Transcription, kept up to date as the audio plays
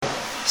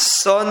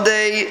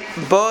Sunday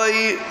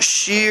by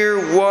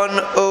Shir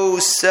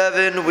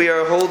 107. We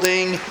are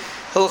holding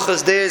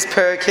Hilchas Deis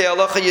Perakei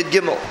Halacha Yud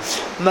Gimel.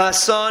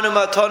 Masan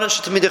u'matanan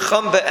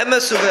shetamidecham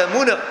be'emes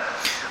u'be'emuna.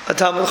 A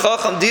Talmid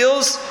Chacham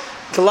deals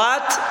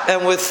glat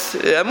and with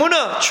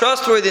emuna,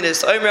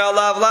 trustworthiness. Omer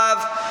alav lav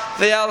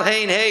ve'al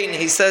hein hein.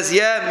 He says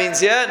yeah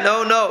means yeah,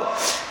 no no.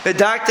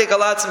 Medaktik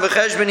alatzim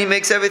b'cheshbon. He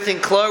makes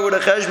everything clear with a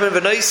cheshbon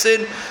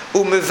v'neisin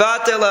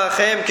u'mevate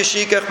la'achem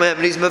k'shikach mehem.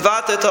 And he's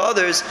mevate to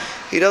others.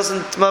 He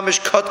doesn't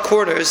mamish cut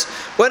corners.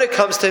 When it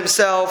comes to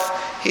himself,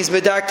 he's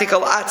medaktik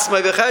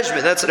alatzmai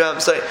b'cheshbon. That's what I'm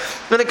saying.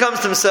 When it comes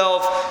to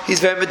himself, he's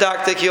very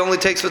medaktik. He only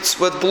takes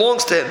what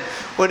belongs to him.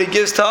 When he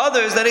gives to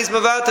others, then he's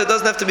mevate. It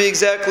doesn't have to be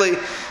exactly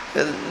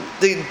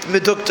the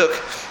meduktuk.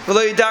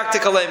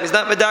 He's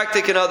not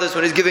medaktik in others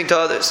when he's giving to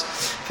others.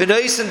 He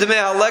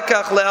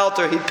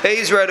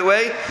pays right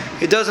away.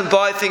 He doesn't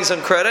buy things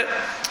on credit.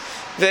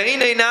 A very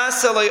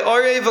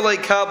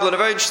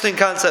interesting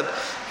concept.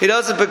 He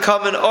doesn't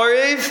become an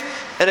orev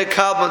and a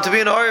kablan. To be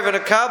an orev and a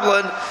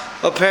kablan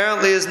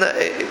apparently is not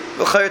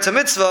a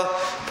mitzvah,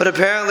 but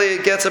apparently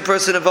it gets a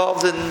person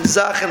involved in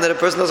zachin that a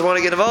person doesn't want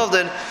to get involved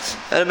in.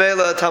 And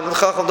a Talmid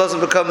Chacham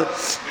doesn't become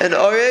an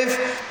orev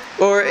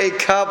or a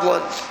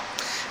kablan.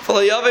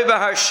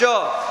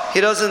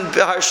 He doesn't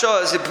harsha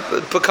as he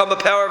become a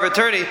power of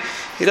attorney.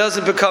 He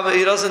doesn't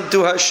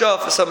do harsha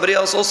for somebody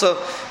else also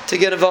to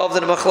get involved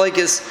in a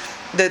machlekes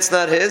that's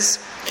not his.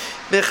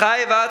 He's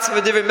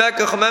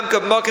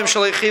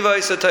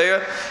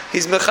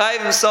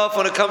mechayiv himself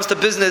when it comes to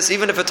business,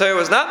 even if a Torah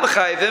was not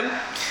mechayiv him.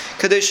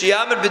 He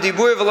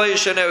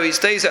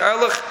stays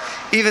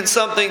erlich, even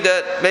something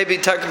that maybe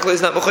technically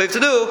is not mechayiv to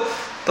do,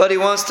 but he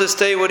wants to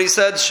stay what he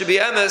said should be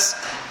emes,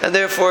 and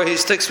therefore he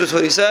sticks with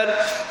what he said.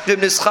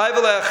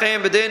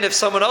 If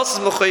someone else is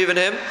mechayiv in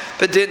him,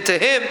 bedin to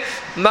him,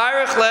 he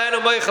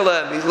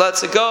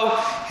lets it go.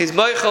 He's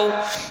meichel.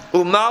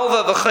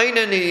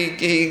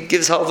 He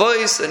gives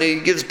halvos and he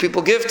gives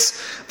people gifts.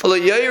 He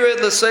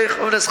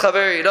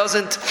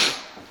doesn't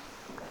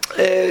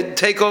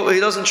take over. He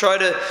doesn't try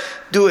to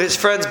do his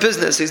friend's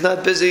business. He's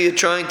not busy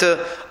trying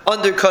to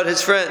undercut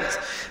his friends.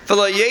 He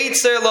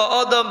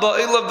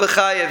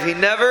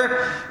never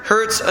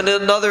hurts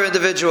another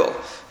individual.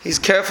 He's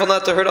careful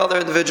not to hurt other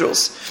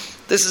individuals.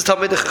 This is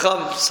Talmid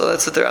Chacham, so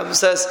that's what the Rambam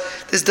says.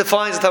 This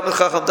defines Talmid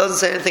Chacham. Doesn't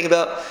say anything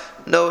about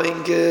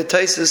knowing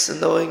Taisus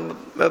and knowing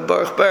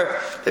Baruch Ber.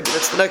 Maybe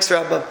that's the next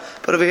Rambam.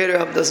 But over here the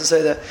Rambam doesn't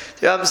say that.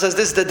 The Rambam says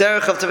this is the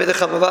derech of Talmid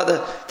Chacham.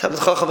 Talmid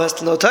Chacham has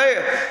to know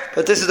Torah,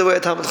 but this is the way a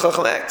Talmid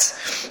Chacham acts.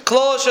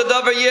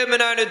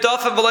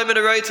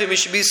 He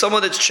should be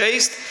someone that's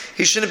chaste.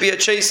 He shouldn't be a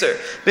chaser.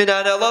 He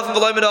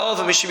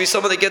should be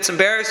someone that gets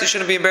embarrassed. He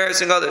shouldn't be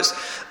embarrassing others.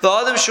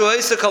 And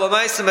someone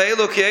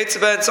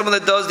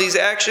that does these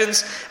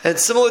actions and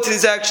similar to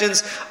these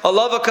actions, the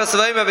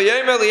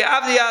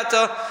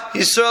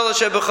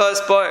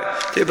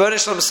Rebbeinu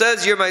Shalom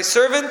says, "You're my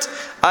servant.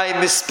 I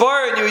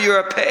mispar in you. You're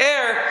a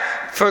pe'er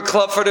for the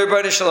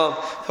Rebbeinu Shalom."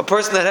 A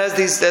person that has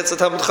these, that's a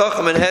Talmid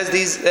Chacham, and has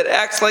these that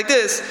acts like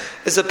this,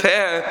 is a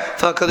pe'er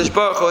for HaKadosh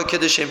Baruch Hu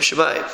Kiddushim Shemayim.